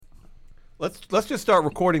let's just start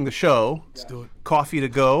recording the show. Let's do it. Coffee to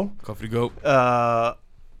go. Coffee to go.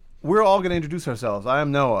 We're all gonna introduce ourselves. I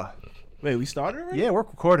am Noah. Wait, we started already? Yeah, we're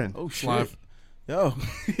recording. Oh shit. Live. Yo,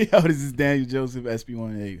 this is Daniel Joseph,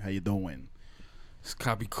 SB1A. How you doing? It's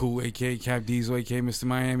Copy Cool, a.k.a. Cap Diesel, a.k.a. Mr.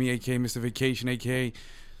 Miami, a.k.a. Mr. Vacation, a.k.a.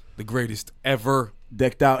 the greatest ever.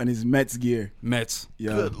 Decked out in his Mets gear. Mets.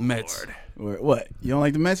 Yo, Good Mets. Lord. What? You don't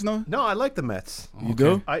like the Mets, no? No, I like the Mets. You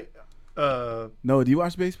do? No, do you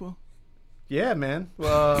watch baseball? Yeah, man.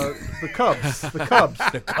 The Cubs. The Cubs.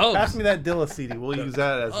 The Cubs. Pass me that Dilla CD. We'll use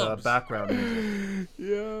that as background music.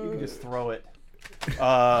 Yeah. You can just throw it.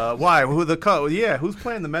 Why? Who the Cubs? Yeah, who's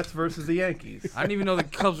playing the Mets versus the Yankees? I didn't even know the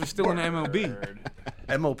Cubs were still in the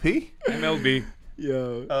MLB. MOP? MLB.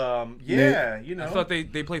 Yo. Yeah, you know. I thought they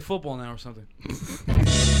play football now or something.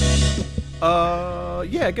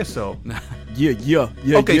 Yeah, I guess so. Yeah.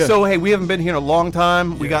 Okay, so hey, we haven't been here in a long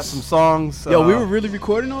time. We got Yes. some songs. Yo, we were really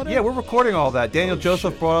recording all that? Yeah, we're recording all that. Daniel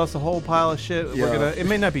Joseph brought us a whole pile of shit. Yeah. It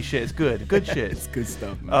may not be shit. It's good. Good shit. It's good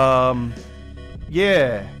stuff, man.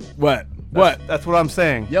 Yeah. What? That's what I'm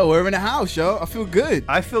saying. Yo, we're in the house, yo. I feel good.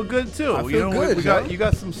 I feel good too. I feel good, You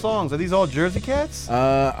got some songs. Are these all Jersey cats?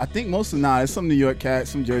 I think most of there's some New York cats,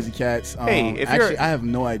 some Jersey cats. Hey, if actually, you're- I have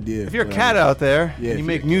no idea. If you're a cat out there Yeah, and you if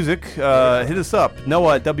make you're- music, hit us up,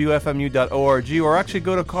 Noah at WFMU.org, or actually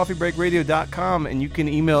go to coffeebreakradio.com and you can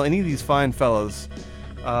email any of these fine fellows.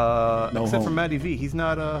 Except homo. for Matty V. He's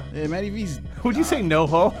not Yeah, Matty V's. Would you say no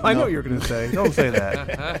ho? I know No. what you're gonna say. Don't say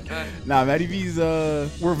that. Nah, Matty V's.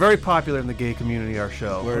 We're very popular in the gay community. Our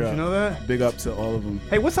show. Word Don't you up. know that? Big up to all of them.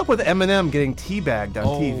 Hey, what's up with Eminem getting teabagged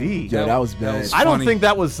on TV? Yeah, that was bad. I don't funny. think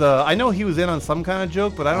that was. I know he was in on some kind of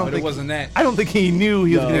joke, but I don't But think it wasn't that. I don't think he knew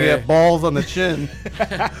he was No. gonna Yeah. get balls on the chin.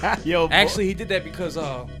 Yo, Actually, he did that because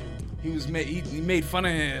he made fun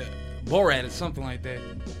of Borat or something like that.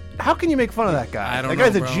 How can you make fun of that guy? I don't that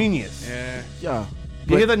know, guy's bro. a genius. Yeah. yeah.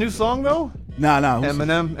 You hear that new song though? Nah.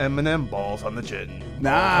 Eminem, balls on the chin.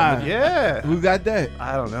 Nah. Yeah. Who got that?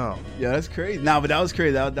 I don't know. Yeah, that's crazy. Nah, but that was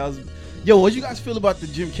crazy. That was. Yo, what you guys feel about the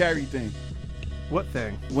Jim Carrey thing? What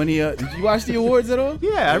thing? When he did you watch the awards at all?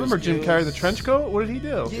 Yeah, I remember was- Jim it Carrey was- the trench coat. What did he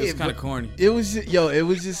do? Yeah, It's kind of but corny. It was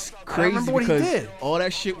just crazy remember what he because did. all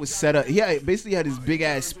that shit was set up. He basically had his big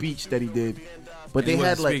ass speech that he did, but He they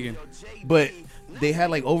had wasn't like, speaking. but they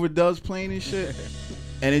had like overdubs playing and shit,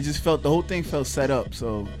 and it just felt the whole thing felt set up.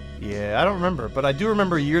 So Yeah, I don't remember, but I do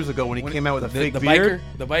remember years ago when he came out with a fake the beard.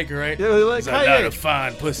 biker, the biker, right? Yeah, like, He's like, "Hey, not a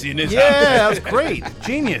fine pussy in this yeah, house. that was great,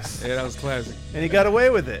 genius, Yeah, that was classic. and he got away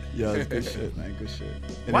with it. yeah, it was good shit, man, good shit.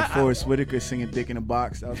 And Why- then Forrest Whitaker singing "Dick in a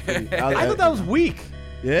Box." That was pretty. I thought that was weak.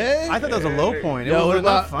 yeah. I thought that was a low point. It Yo, what was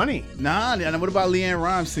not about- funny. Nah, and what about Leanne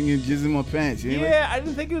Rhymes singing "Jizz in My Pants"? You know? Yeah, I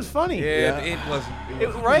didn't think it was funny. Yeah, Yeah. it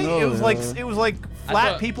wasn't. Right? No, it was no. like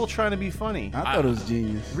flat thought- people trying to be funny. I thought it was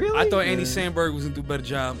genius. Really? I thought Andy Samberg was gonna do a better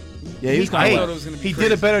job. Yeah, he was kind I of. thought it was gonna be he crazy.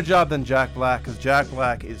 did a better job than Jack Black because Jack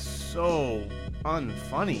Black is so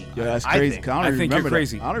unfunny. Yeah, that's I crazy. think. I don't I even think you're remember that.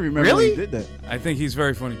 crazy. I don't remember Really? when he did that. I think he's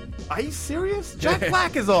very funny. Are you serious? Jack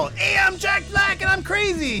Black is all, hey, I'm Jack Black and I'm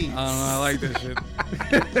crazy. I don't know. I like that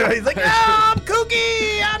shit. He's like, oh, I'm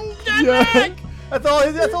kooky. I'm Jack Yeah. Black.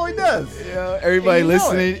 That's all he does. Yeah, everybody And you know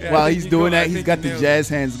listening it. Yeah, I while think he's you doing know- I that, he's think got you the nailed jazz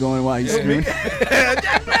hands going while he's screaming.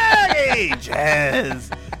 Jack Black. Hey, jazz.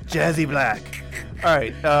 Jazzy Black. All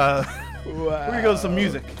right. We're going to go to some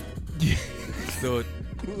music. Let's do it.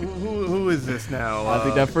 Who is this now? I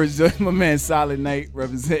think that first joint, my man Silent Night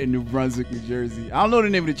representing New Brunswick, New Jersey. I don't know the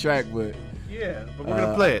name of the track, but Yeah, but we're going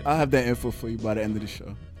to play it. I'll have that info for you by the end of the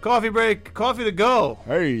show. Coffee break. Coffee to go.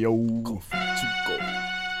 Hey, yo.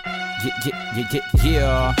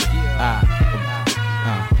 Yeah.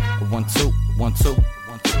 1 2 1 2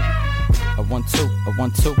 a 1 2 a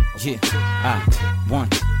 1 2 yeah 1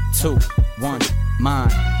 2 1 mine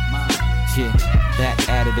yeah back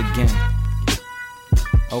at it again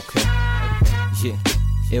okay yeah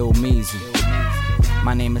Ill Meezy.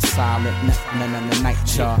 My name is Silent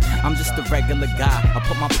Night, y'all. I'm just a regular guy. I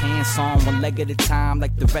put my pants on one leg at a time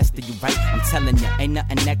like the rest of you, right? I'm telling you, ain't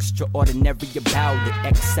nothing extraordinary about it,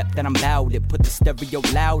 except that I'm bout it. Put the stereo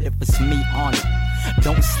loud if it's me on it.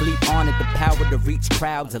 Don't sleep on it, the power to reach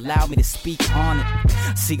crowds, allow me to speak on it.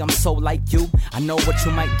 See, I'm so like you, I know what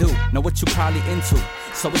you might do, know what you probably into.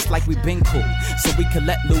 So it's like we've been cool, so we can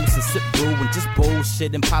let loose and sip brew and just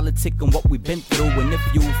bullshit and politic and what we've been through. And if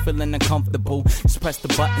you feeling uncomfortable, just press the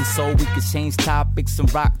button so we can change topics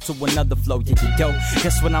and rock to another flow. Yeah, yo,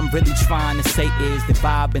 guess what I'm really trying to say is the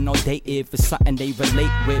vibing all day if it's something they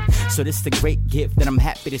relate with. So this is a great gift that I'm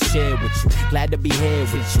happy to share with you. Glad to be here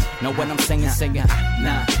with you. Know what I'm saying?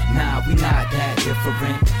 Nah, we not that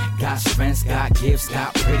different. Got strengths, got gifts,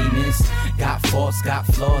 got prettiness. Got faults, got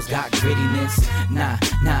flaws, got grittiness. Nah,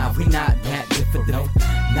 we not that different.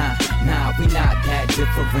 Nah, we not that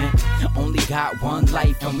different. Only got one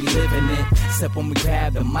life and we living it. Except when we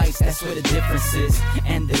grab the mics, that's where the difference is.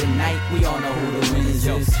 End of the night, we all know who the winners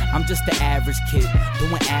is. I'm just the average kid,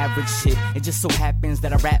 doing average shit. It just so happens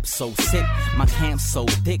that I rap so sick. My camp's so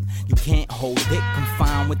thick, you can't hold it.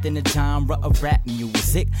 Confined within the genre of rap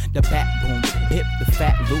music. The backbone, hip, the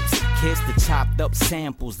fat loops. Kiss the chopped up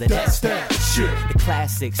samples, that's that shit. The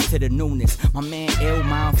classics to the newness. My man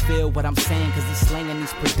Illmind feel what I'm saying, cause he's slinging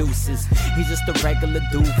these producers. He's just a regular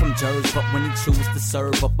dude from Jersey, but when he choose to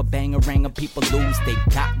serve up a banger, people lose they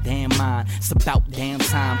goddamn mind. It's about damn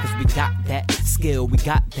time, cause we got that skill, we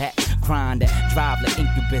got that grind, that drive like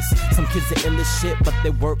Incubus. Some kids are ill as shit, but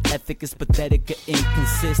their work ethic is pathetic or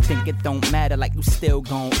inconsistent. It don't matter, like you still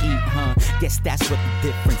gon' eat, huh? Guess that's what the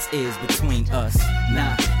difference is between us.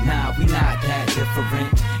 Nah, we not that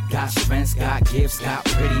different. Got strengths, got gifts, got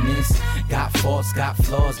prettiness. Got faults, got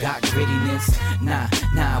flaws, got grittiness. Nah,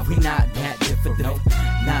 we not that different.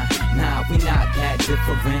 Nah, we not that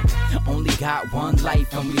different. Only got one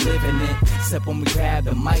life and we living it. Except when we grab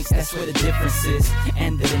the mics, that's where the difference is.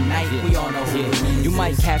 End of the night, we all know who the winners. You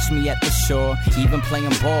might catch me at the shore, even playing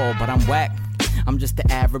ball, but I'm whack. I'm just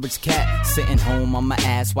the average cat, sitting home on my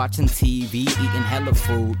ass, watching TV, eating hella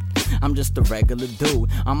food. I'm just a regular dude,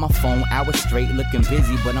 on my phone, hours straight, looking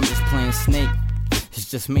busy, but I'm just playing Snake. It's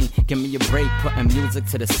just me, give me a break, putting music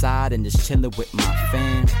to the side and just chilling with my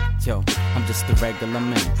fam. Yo, I'm just a regular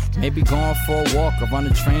man. Maybe going for a walk or on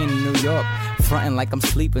a train in New York. Fronting like I'm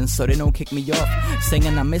sleeping so they don't kick me off.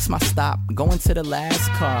 Singing I miss my stop, going to the last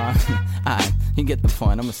car. Alright, you get the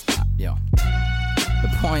point, I'ma stop, yo. The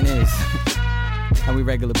point is, how we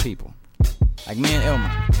regular people. Like me and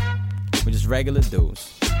Illmind. We're just regular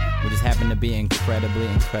dudes. We just happen to be incredibly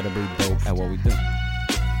dope at what we do.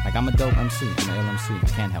 Like I'm a dope MC, I'm an ill MC, I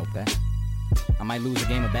can't help that. I might lose a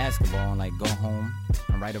game of basketball and like go home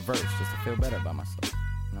and write a verse just to feel better about myself.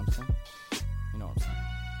 You know what I'm saying? You know what I'm saying?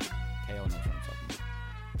 KO knows what I'm talking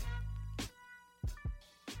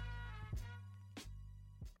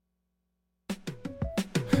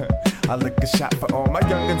about. I lick a shot for all my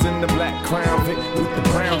youngins in the black crown Vic with the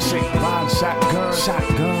brown shit, line shotgun,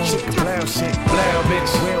 chicken blow shit, blow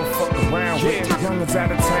bitch, we don't fuck around with youngins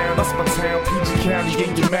out of town, that's my town, PG County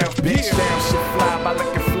in your mouth, bitch, down shit fly, I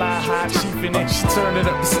like it fly high, chiefin' it, she turn it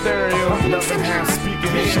up the stereo, loving how I'm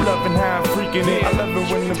speaking it, she loving how I'm freaking it, I love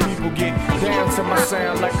it when the people get down to my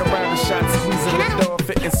sound like a round of shots, squeezing the door,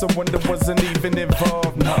 fitting someone that wasn't even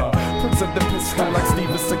involved, nah, puts up the pistol like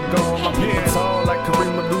Steven Seagal, my people tall like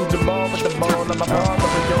Kareem Abdul-Jabbar. With the ball on my ball,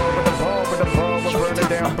 with the ball, we're burning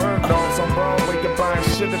down bird dogs on Broadway. You're buying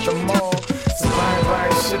shit at the mall. So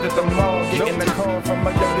buying shit at the mall. Getting the call from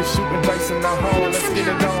my youngest shooting dice in the hall. Let's get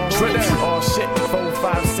it on. Oh shit, 4,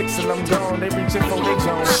 5, 6 and I'm gone. They reaching for their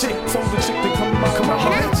zone. Shit, told the chick to come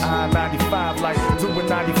on, bitch. I-95 like doing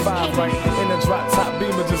 95 right. In a drop top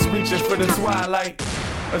beamer, just reaching for the twilight.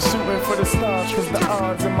 Shooting for the stars, cause the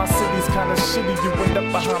odds in my city's kinda shitty. You end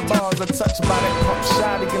up behind bars, untouched by that pump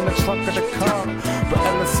shotty in the trunk of the car. But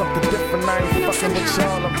Ella's something different, I ain't fucking with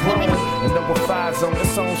y'all, I'm grown. And no fire zone,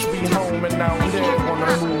 it's on sweet home. And I don't live on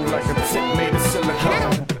the move like a tip made of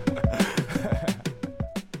silicone.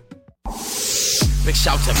 Big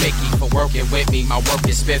shout to Mickey for working with me. My work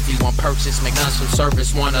is spiffy. One purchase, make none from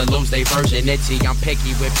service. Wanna lose they virginity. I'm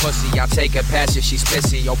picky with pussy. I'll take a pass if she's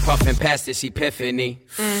pissy. Yo, puffin' past this epiphany.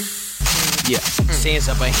 Yeah, sins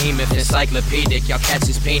a behemoth, encyclopedic. Y'all catch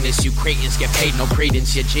his penis, you cretins get paid no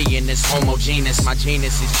credence. Your G-in is homogeneous, my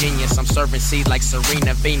genus is genius. I'm serving seed like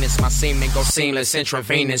Serena Venus. My semen go seamless,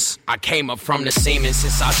 intravenous. I came up from the semen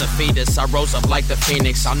since I was a fetus. I rose up like the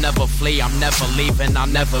phoenix. I'll never flee, I'm never leaving. I'll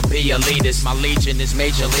never be elitist. My legion is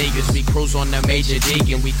major leaguers. We cruise on the major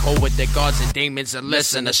deacon. We cool with the gods and demons. And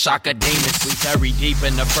listen, a shock of demons. We very deep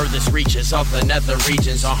in the furthest reaches of the nether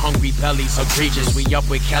regions. Our hungry bellies egregious. We up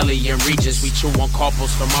with Kelly and Regis. We chew on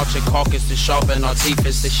carpals from out your caucus to sharpen our teeth.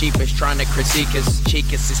 The sheep is trying to critique us.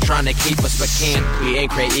 Chicas is trying to keep us, but can't. We ain't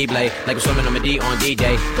incredible, like we're swimming on a D on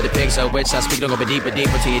D-Day. But the pigs are witch, I speak, don't go deeper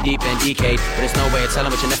till you're deep and decayed. But there's no way of telling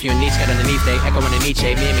what your nephew and niece got underneath. They echo in the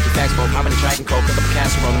Nietzsche. Me and Mickey Facts both hop in the dragon coat, cook up a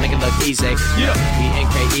casserole and make it look easy. Yeah. We ain't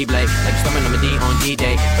incredible, like we're swimming on a D on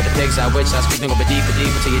D-Day. But the pigs are witch, I speak, don't go deeper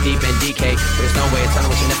till you're deep and decayed. But there's no way of telling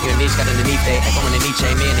what your nephew and niece got underneath. They echo in the Nietzsche.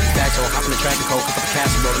 Me and Mickey Facts both hop in the dragon coat, cook up a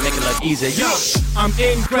casserole and make it look easy. Yo, I'm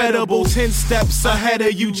incredible, 10 steps ahead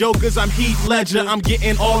of you jokers. I'm Heath Ledger, I'm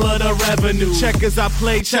getting all of the revenue. Checkers, I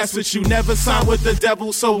play chess with you, never sign with the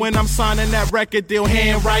devil. So when I'm signing that record deal,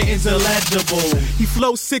 handwriting's illegible. He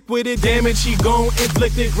flows sick with it, damage he gon'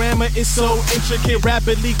 inflict it. Grammar is so intricate,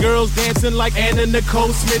 rapidly girls dancing like Anna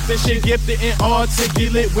Nicole Smith and shit. Gifted and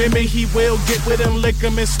articulate women, he will get with them, lick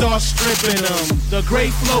them and start stripping them. The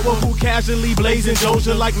great flower who casually blazing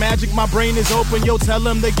Doja like magic, my brain is open. Yo, tell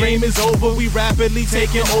him the game is over. We rapidly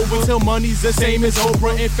taking over till money's the same as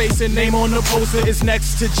Oprah. And facing name on the poster is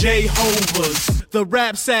next to Jehovah's. The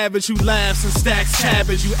rap savage who laughs and stacks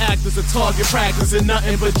cabbage. You act as a target, practicing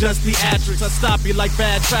nothing but just theatrics. I stop you like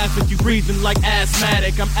bad traffic, you breathing like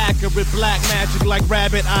asthmatic. I'm accurate, black magic like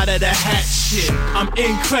rabbit out of the hat shit. I'm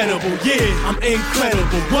incredible, yeah, I'm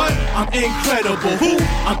incredible. What? I'm incredible. Who?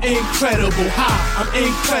 I'm incredible. How? I'm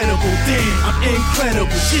incredible. Damn, I'm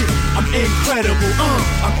incredible. Shit, I'm incredible.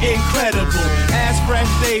 I'm incredible. Ask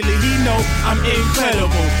Fresh Daily, he know I'm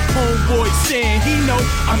incredible. Homeboy saying he know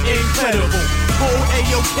I'm incredible. Whole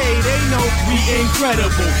A-OK, they know we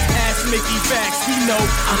incredible. Ask Mickey Facts, he know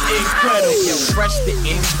I'm incredible. Yo, Fresh the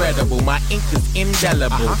incredible, my ink is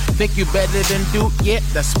indelible. Think you better than Duke? Yeah,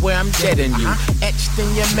 that's where I'm dead in you. Etched in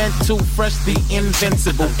your mental, Fresh the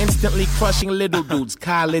invincible. Instantly crushing little dudes,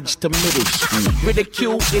 college to middle school.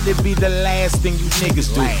 Ridicule, it'd be the last thing you niggas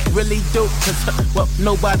do. Really do, cause, well,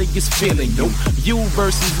 nobody is feeling you. You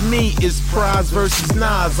versus me is Prize versus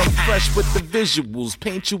Nas. I'm fresh with the visuals,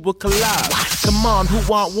 paint you a collage. Come on, who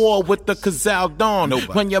want war with the Kazal Dawn?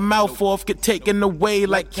 Run your mouth off, get taken away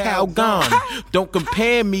like Calgon. Don't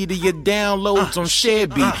compare me to your downloads on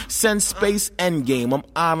ShareBee. Send Space Endgame, I'm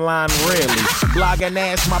online rarely. Blogging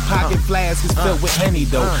ass, my pocket flask is filled with any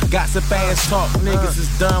dough. Gossip ass talk, niggas is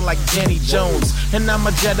done like Jenny Jones. And I'm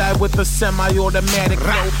a Jedi with a semi-automatic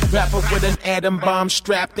no. Rapper with an atom bomb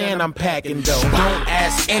strapped and I'm packing dough. Don't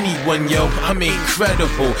ask anyone, yo, I'm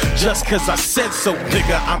incredible. Just cause I said so,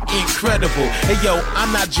 nigga, I'm incredible. Hey yo,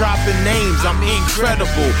 I'm not dropping names, I'm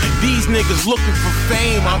incredible. These niggas looking for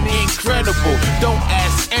fame, I'm incredible. Don't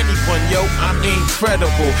ask anyone, yo, I'm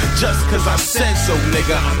incredible. Just cause I said so,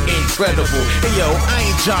 nigga, I'm incredible. Hey yo, I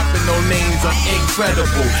ain't dropping no names, I'm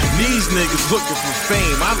incredible. These niggas looking for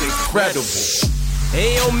fame, I'm incredible.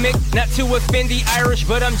 Hey yo Mick, not to offend the Irish,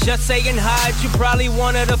 but I'm just saying hi. You probably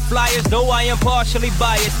one of the flyers, though I am partially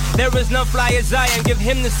biased. There is none fly as I am, give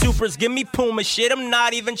him the supers, give me Puma shit, I'm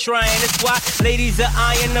not even trying. That's why ladies are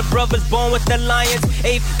eyeing the brothers born with the lions.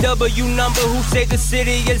 8W number who say the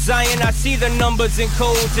city is Zion. I see the numbers and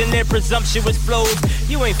codes and their presumptuous flows.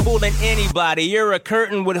 You ain't fooling anybody, you're a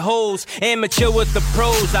curtain with holes. Amateur with the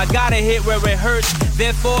pros, I gotta hit where it hurts.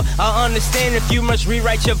 Therefore, I understand if you must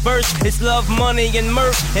rewrite your verse. It's love, money, and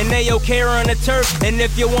mirth, and they okay on the turf. And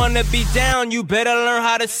if you wanna be down, you better learn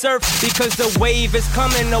how to surf, because the wave is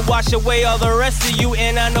coming to wash away all the rest of you.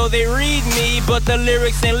 And I know they read me, but the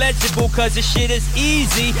lyrics ain't legible, cause the shit is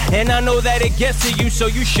easy, and I know that it gets to you, so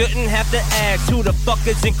you shouldn't have to ask who the fuck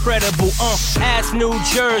is incredible. Ask New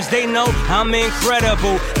Jersey, they know I'm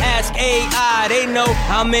incredible. Ask AI, they know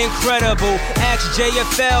I'm incredible. Ask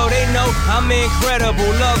JFL, they know I'm incredible.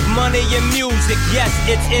 Love, money, and music, yes,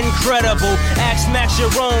 it's incredible. Ask Smash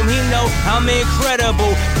Jerome, he know I'm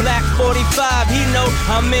incredible. Black 45, he know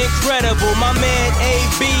I'm incredible. My man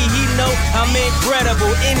AB, he know I'm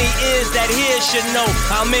incredible. Any ears that hear should know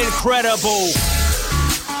I'm incredible.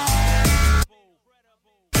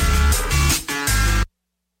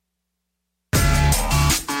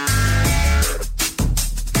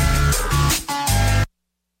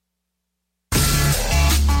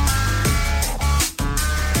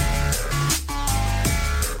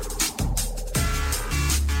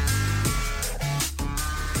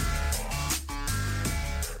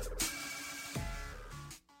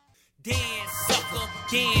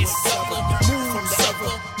 Dance sucker, move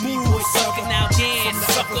sucker, move sucker. Now dance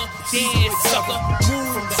sucker, move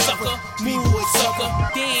sucker, move sucker.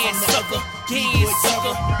 Dance sucker, move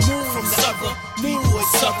sucker, move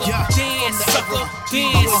sucker. Dance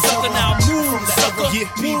sucker, now move sucker,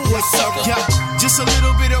 move sucker. Just a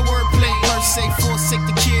little bit of wordplay, per se. Forsake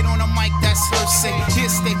the kid on the mic, that's her say. Here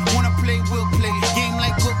stay, wanna play, we'll play. Game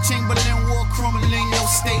like Wilt Chamberlain, war crumbling your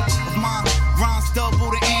state of mind. Rhymes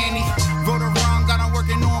double the ante. Wrote a rhyme, got on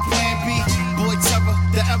working on plan B. Boy, terror,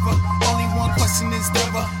 the ever. Only one question is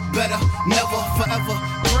never, better, never, forever.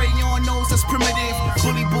 Pray on nose, that's primitive.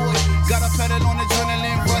 Bully boy, got a pedal on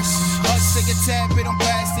adrenaline rush. Hush, take a tad bit on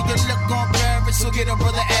past it. Your look on Paris, so get a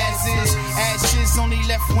brother asses. Ashes only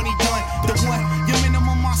left when he done. The one, your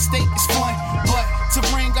minimum on state is fun. But to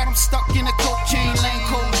bring, got him stuck in a cocaine lane.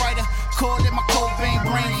 Cold writer, call it my Cobain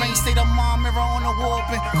brain vein. State of mind, mirror on the wall,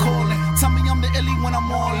 been calling.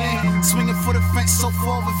 so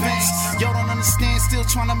far advanced. Y'all don't understand, still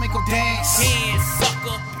trying to make them dance. Dance,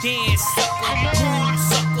 sucker, move,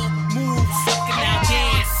 sucker, move, sucker. Now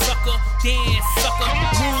dance, sucker, move, sucker,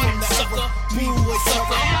 dance, sucker, move,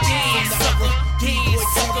 sucker, dance, sucker, move,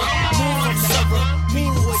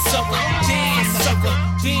 sucker, dance, sucker.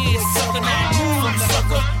 Now move, sucker,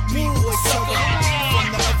 sucker. From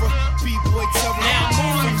the era, B-boy terror. Now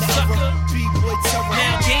move, sucker. B-boy terror.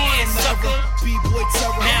 Now dance, sucker. B-boy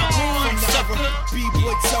terror. Now move, sucker.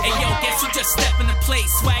 B-boy terror. Hey yo, guess who just stepped in the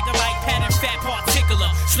place? Swagger like pattern, fat particular.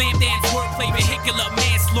 Slam dance, wordplay, vehicular,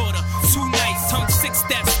 manslaughter. 2 nights, tongue 6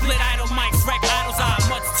 steps, split idle mics, wreck idols,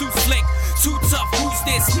 much too slick, too tough. Who's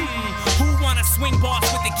this? Who wanna swing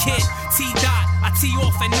bars with the kid? T-Dot, I tee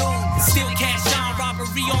off at noon. Still cash on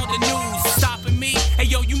robbery on the news. Stopping me? Hey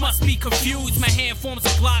yo, you must be confused. My hand forms a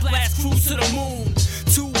Glock, last cruise to the moon.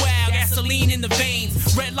 Too wild, gasoline in the veins.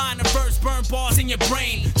 Red line of verse, burn bars in your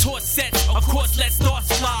brain. Torch sets, of course, let's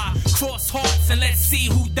thoughts fly. Cross hearts and let's see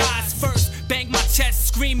who dies first. Bang my chest,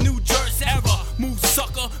 scream New Jersey era. Move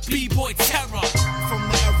sucker, B-boy terror. From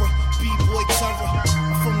the era, B-boy terror.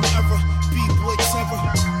 From the era, B-boy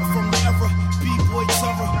terror. From the era, B-boy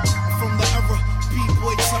terror. From the era,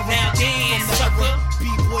 B-boy terror. Now dance, sucker.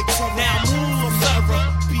 B-boy terror. Now move, from the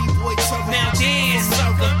era, B-boy terror. Now dance,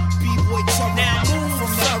 sucker. B-boy terror. Now move,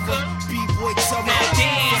 from the era, B-boy terror. Now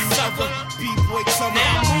dance, sucker. B-boy terror.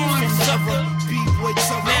 Now move, sucker. B-boy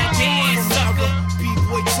terror. Now dance, sucker.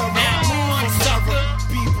 B-boy terror. Now move, sucker.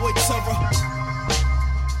 B-boy terror.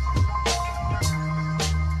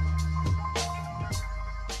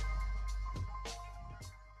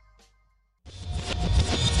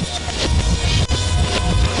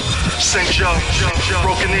 St. Joe,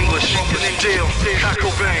 broken English, deal,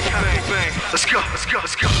 Caco Bang, let's go.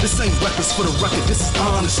 This ain't records for the record, this is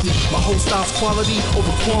honesty. My whole style's quality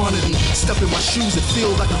over quantity. Step in my shoes, it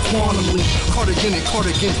feel like a quantum leap. Cardigan and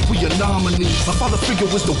cardigan, we are nominees. My father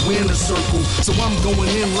figure was the winner circle, so I'm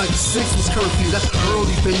going in like 6 was curfew. That's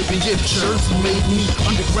early, baby, yeah, Jersey made me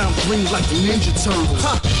underground green like Ninja Turtles.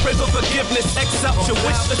 Pray for forgiveness, X out your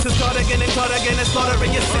wish list. Is cardigan and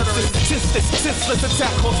slaughtering your senses. Senseless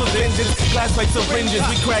attack, call for vengeance. Glass like syringes,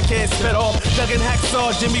 we crackheads fed off. Duggan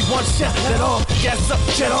hacksaw, Jimmy one shot, let off. Gas up,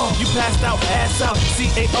 jet off. You passed out, ass out.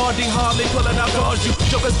 C-A-R-D, Harley pulling out guards. You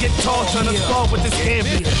jokers get tall, trying to fall with this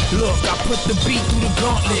ambient. Look, I put the beat through the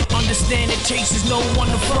gauntlet. Understand that Chase is no one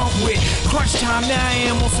to front with. Crunch time, now I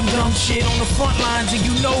am on some dumb shit. On the front lines, and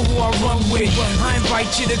you know who I run with. I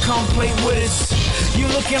invite you to come play with us. You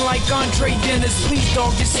looking like Andre Dennis. Please,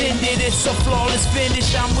 dog, just end it. It's a flawless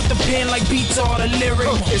finish. I'm with the pen like beats all the lyric.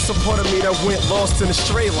 It's a part of me that went lost in the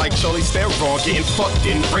stray like Charlie Theron, getting fucked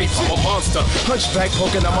and raped. I'm a monster. Hunchback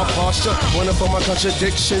poking at my posture. Running for my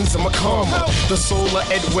contradictions and my karma. The soul of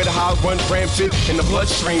Edward High run rampant in the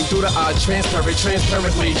bloodstream through the eye.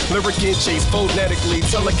 Transparently. Lyric and chase phonetically.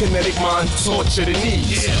 Telekinetic mind, torture the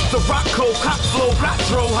knees. The rock code, cock flow, rock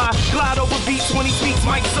throw high. Glide over beat 20 feet,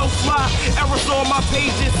 mic so fly. Aerosol my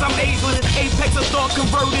pages, I'm ageless. Apex of thought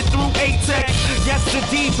converted through ATEX. Yes,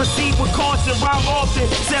 indeed, proceed with caution. Rhyme often,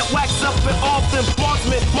 set wax up and often.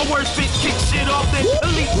 Marksman, my words fit, kick shit often.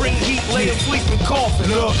 Elite bring heat, lay him sleeping coffin.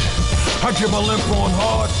 Look, I get my limp on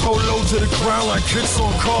hard, polo to the ground like kicks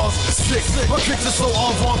on cars. Sick, my kicks are so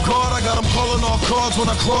avant-garde, I got them calling all cards when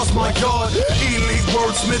I cross my yard. Elite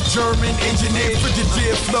wordsmith, German, engineer, frigid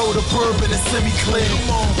flow, the bourbon is semi-clear.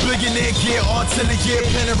 Billionaire gear, artillery,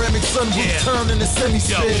 panoramic sunroof, turning the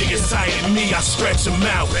semi-sphere. Yo, niggas tight at me, I stretch them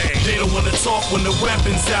out. They don't wanna talk when the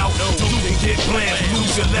weapon's out. You can get bland,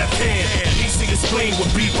 lose your left hand. DC is clean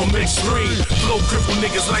with beef from extreme. Flow cripple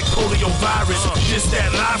niggas like polio virus. Just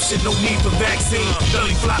that live shit, no need for vaccine.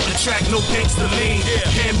 Dully flop the track, no pinks to lean.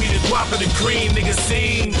 Hand me the guap of the green, niggas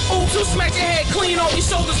seen. Ooh, 2 smack your head clean off your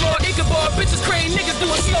shoulders, Lord. Ichabod, bitches crazy, niggas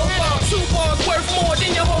do a slow ball. 2 bars worth more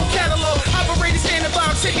than your whole catalog. Operators standing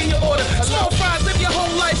by, taking your order. Small fries, live your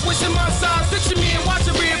whole life wishing my size. Picture me and watch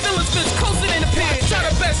a rear village fish coasting in the pen. Try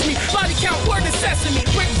to best me, body count, word is sesame.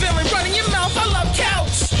 Brick villain, running your mouth, I love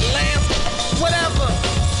couch. Lamb, whatever.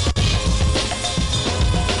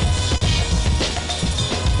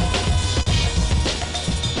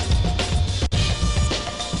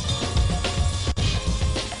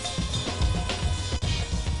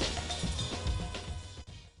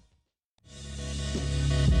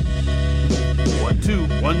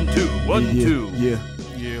 One, two. Yeah.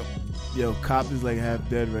 Yo, Cop is like half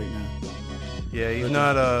dead right now. Yeah, he's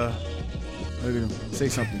not Look at him. Say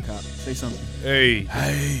something, Cop. Say something. Hey.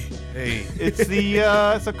 It's the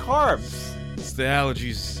it's the carbs. It's the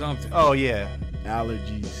allergies, something. Oh yeah.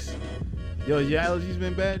 Allergies. Yo, your allergies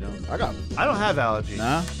been bad though? I don't have allergies.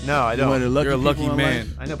 Nah? No, I don't. You're a lucky man.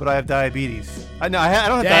 I know, but I have diabetes. I know. I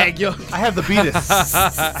don't have Dang, that. yo. I have the beatus.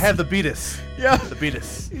 I have the beatus. Yeah. The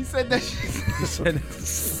beatus. He said that shit.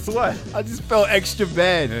 What? I just felt extra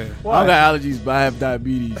bad. Yeah. I don't got allergies, but I have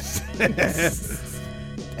diabetes. Dang,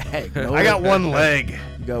 no. I got one leg.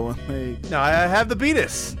 You got one leg. No, I have the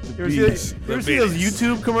beatus. You beatus. ever see those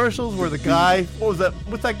YouTube commercials where the guy, what's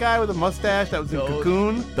that guy with the mustache that was in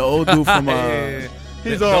Cocoon? The old dude from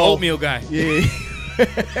He's the all oatmeal guy. Yeah.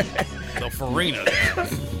 The Farina.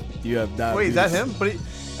 You have diabetes. Wait, is that him? But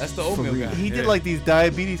That's the oatmeal guy. he did like these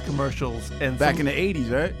diabetes commercials and back in the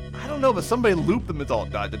 80s, right? I don't know, but somebody looped them. It's all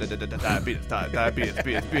diabetes.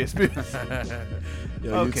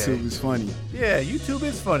 Yo, Okay. YouTube is funny. Yeah, YouTube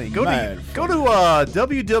is funny. Go Mad to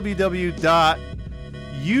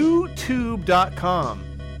www.youtube.com.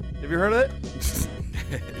 Have you heard of it?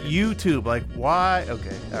 YouTube, like why?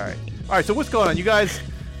 Okay, all right. So what's going on, you guys?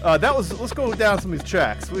 Let's go down some of these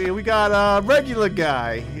tracks. We got Regular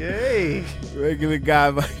Guy. Hey, Regular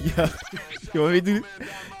Guy by yo, want me to do?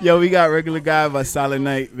 Yo, we got Regular Guy by Silent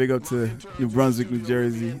Night. Big up to New Brunswick, New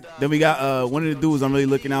Jersey. Then we got one of the dudes I'm really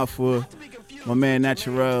looking out for. My man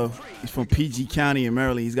Naturel. He's from PG County in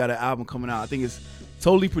Maryland. He's got an album coming out. I think it's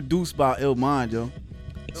totally produced by Illmind, yo.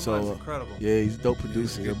 Illmind's incredible. Yeah, he's a dope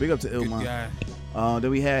producer. Yo, big up to Good Illmind. guy.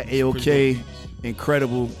 Then we had AOK,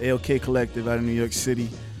 incredible AOK Collective out of New York City.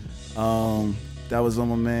 That was on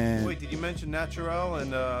my man. Wait, did you mention Naturel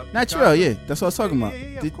and Naturel, yeah, that's what I was talking about.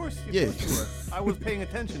 Yeah, Did- of course. yeah. Of course you were. I was paying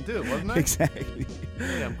attention too, wasn't I? Exactly.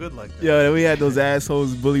 Yeah, I'm good like that. Yo, then we had those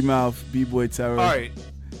assholes, Bully Mouth, B-Boy Terror. All right,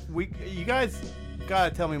 you guys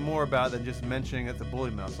gotta tell me more about than just mentioning it's a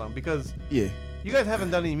Bully Mouth song, because Yeah. you guys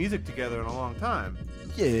haven't done any music together in a long time.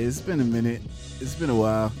 Yeah, it's been a minute. It's been a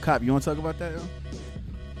while. Cop, you want to talk about that, yo?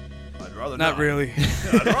 I'd rather Not really.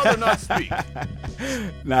 I'd rather not speak.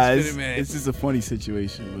 Nah, It's been a minute. it's just a funny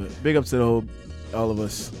situation. But big up to all of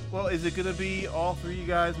us. Well, is it gonna be all three of you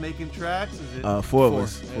guys making tracks? Is it Four of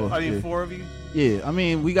us. I mean, yeah. 4 of you. Yeah, I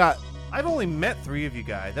mean, we got. I've only met 3 of you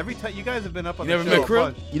guys. Every time you guys have been up on You the never show. met Krill?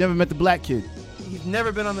 a bunch. You never met the black kid. He's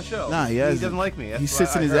never been on the show. Nah, he He hasn't. doesn't like me. That's He what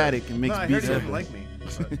sits in I his heard. attic and makes no, I beats heard he every doesn't like me.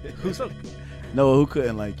 Who's No, who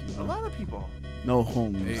couldn't like you? a lot of people. No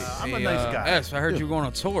homes. I'm a nice guy. S, I heard you were going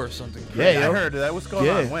on tour or something. Yeah, I yo. heard that. What's going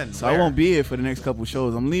Yeah, on? When? so Where? I won't be here for the next couple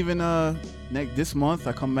shows. I'm leaving this month.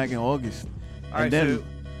 I come back in August. All right, and then so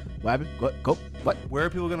what happened? What? where are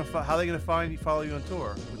people gonna? How are they gonna follow you on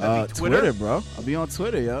tour? Would that be Twitter, bro. I'll be on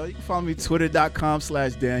Twitter, yo. You can follow me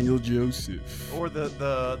twitter.com/Daniel Joseph. Or the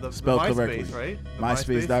Spelled MySpace, correctly. right? The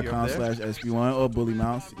MySpace, you're up there? MySpace.com/SB1 or Bully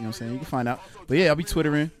Mouth. You know what I'm saying? You can find out. But yeah, I'll be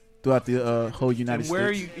Twittering throughout the whole United And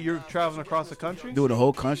where States. you're traveling across the country? Doing the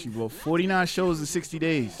whole country, bro. 49 shows in 60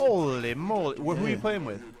 days. Holy moly! Who are you playing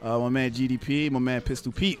with? My man GDP, my man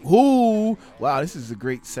Pistol Pete. Who? Wow, this is a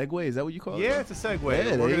great segue. Is that what you call it? Yeah, it's a segue. Yeah,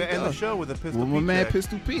 there We're you gonna end go. the show with a Pistol Well, my Pete man track.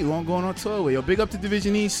 Pistol Pete, who I'm going on tour with. Yo, big up to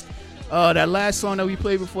Division East. That last song that we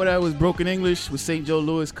played before that was Broken English with St. Joe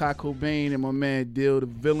Lewis, Kyle Cobain, and my man Dill the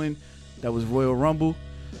Villain. That was Royal Rumble.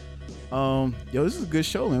 Yo, this is a good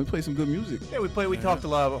show, man. We play some good music. Yeah, we talked a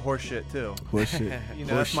lot about horse shit too. Horse shit. You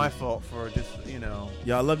know, that's my fault for just, you know.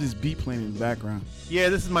 Yo, I love this beat playing in the background. Yeah,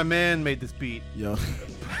 this is my man made this beat. Yo.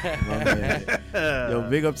 My man. Yo,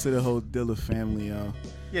 big up to the whole Dilla family, yo.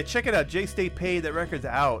 Yeah, check it out. J State Paid. That record's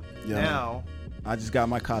out now. I just got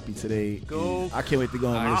my copy today. Go. I can't wait to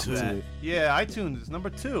go and cop listen that. to it. Yeah, iTunes is number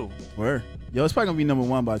 2. Where? Yo, it's probably gonna be number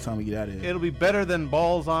 1 by the time we get out of here. It'll be better than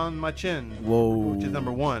Balls on My Chin. Whoa. Which is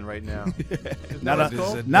number 1 right now. Not what it's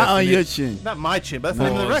called? not on your chin. Not my chin, but that's the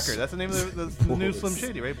name of the Balls. record. That's the name of the new Slim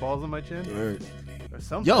Shady, right? Balls on My Chin? Word. Or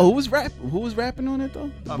something. Yo, who was rapping on it though?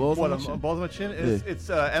 Balls on my chin? Balls on My Chin? It's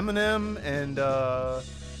Eminem and...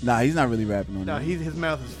 Nah, he's not really rapping on no, it. his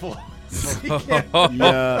mouth is full.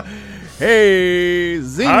 Yeah. Hey,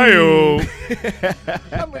 Zing. I'm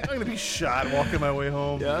gonna be shot walking my way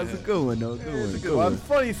home. Yeah, that's a good one, though. It's a good one. I'm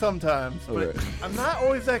funny sometimes, but Alright. I'm not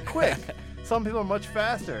always that quick. Some people are much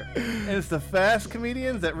faster, and it's the fast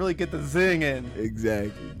comedians that really get the zing in.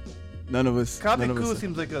 Exactly. None of us. Copy none of Koo us-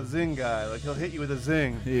 seems like a zing guy. Like he'll hit you with a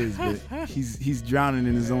zing. He is, but he's drowning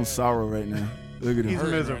in his own sorrow right now. Look at him. He's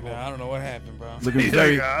miserable. Right now. I don't know what happened, bro. Looking He's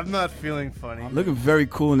very, like, I'm not feeling funny. looking very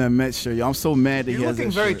cool in that Mets shirt. Yo, I'm so mad that he You're has looking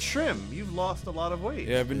that very shirt. trim. You've lost a lot of weight.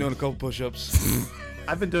 Yeah, I've been doing a couple push-ups.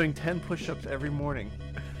 I've been doing 10 push-ups every morning.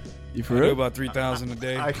 You I for do real? about 3,000 a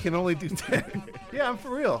day. I can only do 10. Yeah, I'm for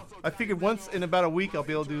real. I figured once in about a week I'll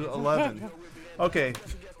be able to do 11. Okay,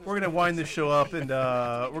 we're gonna wind this show up, and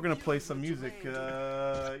we're gonna play some music.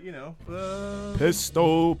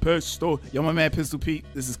 Pistol. Yo, my man Pistol Pete.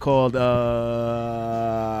 This is called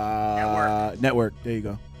Network. There you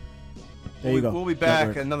go. We'll be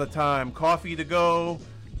back another time. Coffee to go.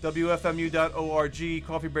 WFMU.org.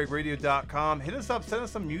 CoffeeBreakRadio.com. Hit us up. Send us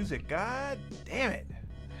some music. God damn it.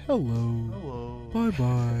 Hello.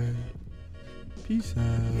 Bye. Peace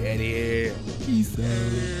out. Yeah. Peace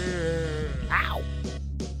out. Ow.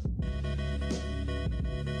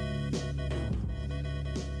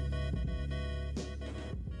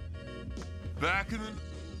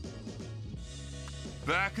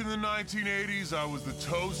 Back in the 1980s, I was the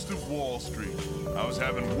toast of Wall Street. I was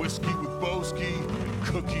having whiskey with Boski and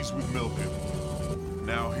cookies with Milken.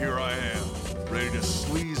 Now here I am, ready to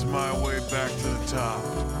sleaze my way back to the top,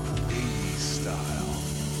 80s style.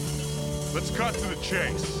 Let's cut to the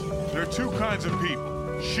chase. There are two kinds of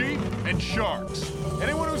people, sheep and sharks.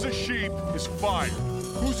 Anyone who's a sheep is fired.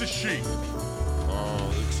 Who's a sheep?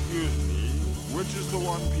 Excuse me, which is the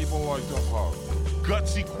one people like to hug?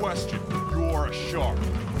 Gutsy question. You're a shark.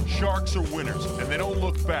 Sharks are winners, and they don't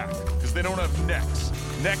look back, because they don't have necks.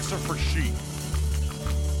 Necks are for sheep.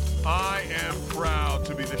 I am proud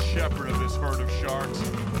to be the shepherd of this herd of sharks,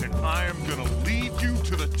 and I am gonna lead you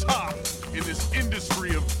to the top in this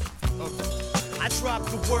industry of I drop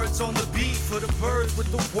the words on the beat for the birds with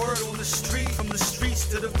the word on the street. From the streets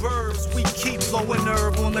to the burbs, we keep blowing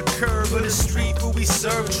herb on the curb of the street where we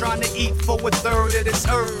serve, trying to eat for a third of this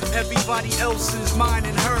herb. Everybody else's mine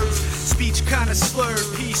and hers. Speech kinda slurred,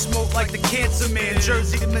 pea smoke like the cancer man.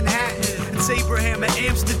 Jersey to Manhattan, it's Abraham at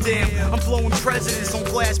Amsterdam. I'm blowing presidents on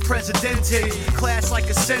glass Presidente. Class like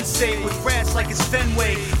a sensei, with brass like it's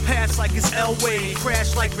Fenway. Pass like it's Elway,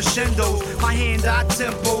 crash like crescendos. My hand-eye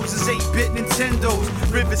tempos is 8-bit Nintendo's.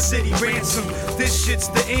 River City Ransom, this shit's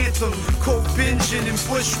the anthem. Coke binging and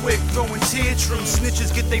Bushwick throwing tantrums.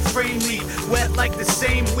 Snitches get they frame leak, wet like the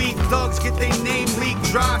same week. Thugs get they name leak,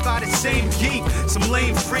 drive by the same geek. Some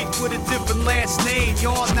lame freak with a different last name.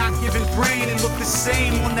 Y'all not giving brain and look the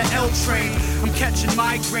same on the L train. I'm catching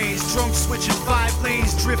migraines, drunk switching 5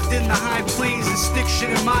 lanes. Drift in the high plains and stick shit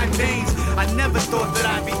in my veins. I never thought that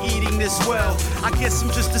I'd be eating this well. I guess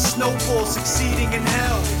I'm just a snowball succeeding in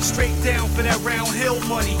hell. Straight down for that round hill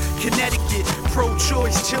money. Connecticut,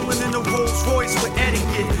 pro-choice, chilling in a Rolls Royce with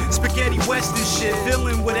etiquette. Spaghetti Western shit,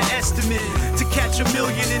 filling with an estimate to catch $1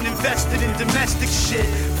 million and invested in domestic shit.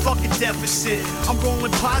 Fuck a deficit, I'm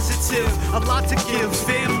rolling positive. A lot to give,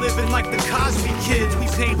 fam living like the Cosby Kids. We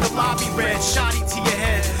paint the lobby red, shoddy to your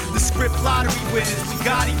head. The script lottery winners,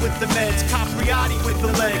 Bugatti with the meds, Capriati with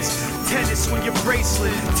the legs. Tennis on your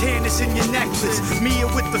bracelet, Tannis in your necklace. Mia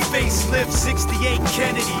with the facelift, 68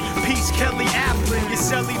 Kennedy. Peace Kelly Applin, your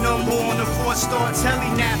celly number on a 4-star telly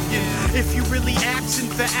napkin. If you really asking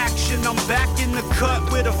for action, I'm back in the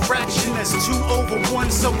cut with a fraction that's 2 over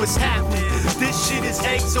 1, so it's happening. This shit is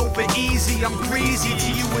eggs over easy. I'm greasy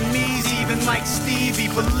to you and me's, even like Stevie.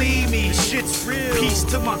 Believe me, this shit's real. Peace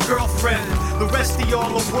to my girlfriend. The rest of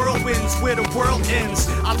y'all are whirlwinds where the world ends.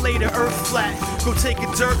 I lay the earth flat, go take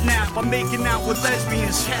a dirt nap. I'm making out with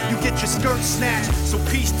lesbians. You get your skirt snatched. So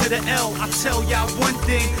peace to the L. I tell y'all one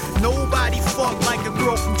thing. Nobody fuck like a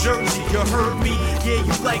girl from Jersey. You heard me? Yeah,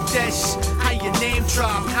 you like that how your name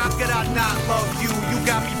drop. How could I not love you? You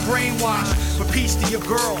got me brainwashed. But peace to your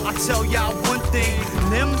girl. I tell y'all one thing.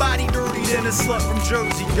 Nobody dirty than a slut from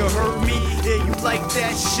Jersey. You heard me? Yeah, you like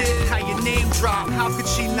that shit. How your name drop. How could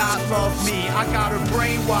she not love me? I got her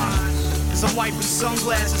brainwashed. Cause I'm wiping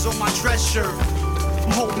sunglasses on my dress shirt.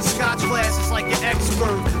 I'm holding scotch glasses like an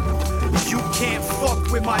expert. You can't fuck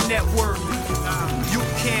with my network. You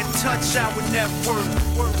can't touch our network.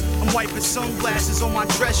 I'm wiping sunglasses on my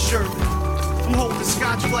dress shirt. I'm holding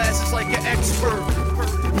scotch glasses like an expert.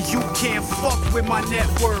 You can't fuck with my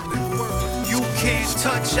network. You can't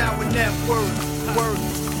touch our network.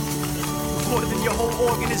 More than your whole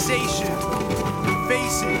organization.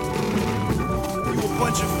 Face it. You a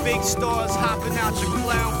bunch of fake stars hopping out your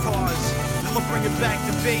clown cars. I'ma bring it back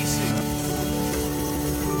to basic.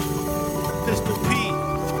 Pistol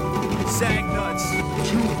Pete, Zag Nuts.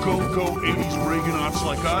 2 go-go 80s Reaganauts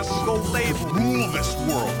like us go label rule this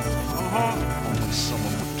world. Only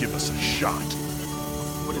someone would give us a shot.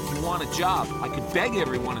 But if you want a job, I could beg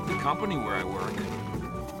everyone at the company where I work.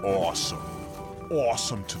 Awesome.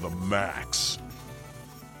 Awesome to the max.